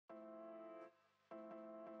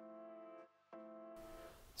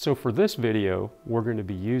So for this video, we're going to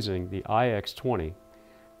be using the iX20.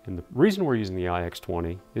 And the reason we're using the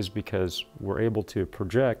iX20 is because we're able to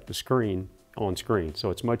project the screen on screen. So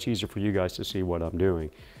it's much easier for you guys to see what I'm doing.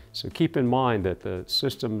 So keep in mind that the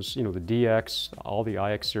systems, the DX, all the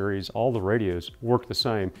iX series, all the radios work the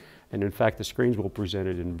same. And in fact, the screens will present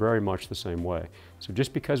it in very much the same way. So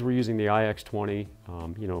just because we're using the iX20,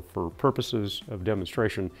 for purposes of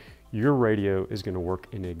demonstration, your radio is going to work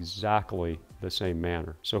in exactly the same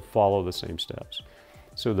manner. So follow the same steps.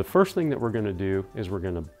 So the first thing that we're going to do is we're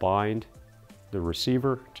going to bind the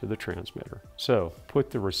receiver to the transmitter. So put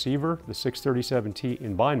the receiver, the 637T,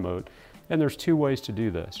 in bind mode, and there's two ways to do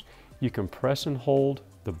this. You can press and hold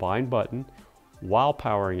the bind button while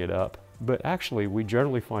powering it up, but actually we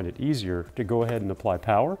generally find it easier to go ahead and apply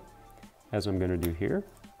power, as I'm going to do here.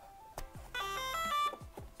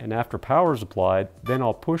 And after power is applied, then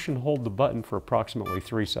I'll push and hold the button for approximately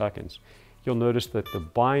 3 seconds. You'll notice that the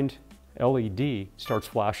bind LED starts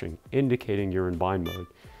flashing, indicating you're in bind mode.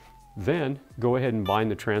 Then go ahead and bind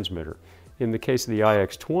the transmitter. In the case of the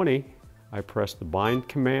iX20, I press the bind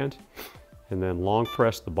command and then long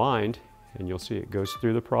press the bind, and you'll see it goes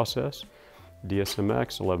through the process.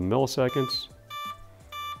 DSMX, 11 milliseconds.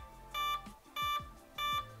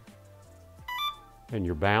 And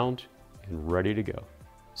you're bound and ready to go.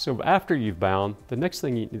 So after you've bound, the next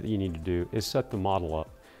thing you need to do is set the model up.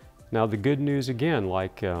 Now the good news again,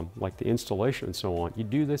 like the installation and so on, you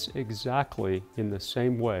do this exactly in the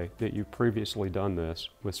same way that you've previously done this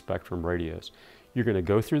with Spektrum radios. You're going to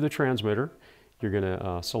go through the transmitter, you're going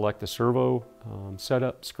to select the servo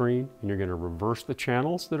setup screen, and you're going to reverse the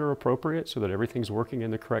channels that are appropriate so that everything's working in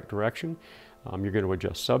the correct direction. You're going to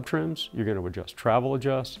adjust subtrims, you're going to adjust travel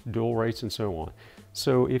adjust, dual rates, and so on.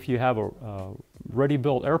 So if you have a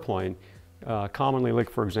ready-built airplane, commonly like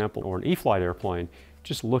for example, or an e-flite airplane,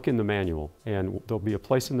 just look in the manual, and there'll be a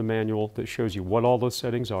place in the manual that shows you what all those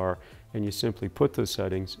settings are, and you simply put those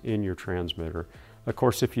settings in your transmitter. Of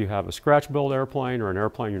course, if you have a scratch-built airplane or an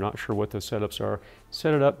airplane you're not sure what those setups are,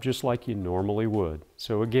 set it up just like you normally would.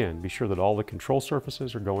 So again, be sure that all the control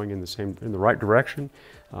surfaces are going in the right direction.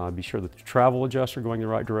 Be sure that the travel adjusts are going in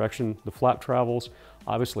the right direction. The flap travels,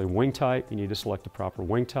 obviously wing type, you need to select the proper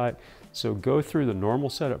wing type. So go through the normal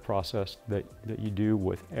setup process that you do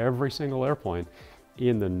with every single airplane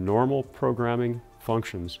in the normal programming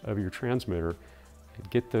functions of your transmitter, and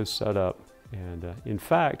get those set up. And in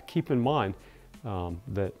fact, keep in mind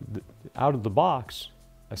that out of the box,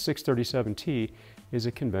 a 637T is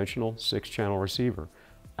a conventional 6-channel receiver.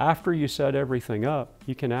 After you set everything up,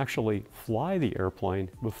 you can actually fly the airplane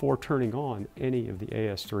before turning on any of the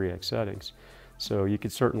AS3X settings. So you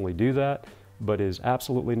could certainly do that, but it is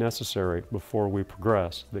absolutely necessary before we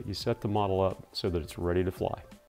progress that you set the model up so that it's ready to fly.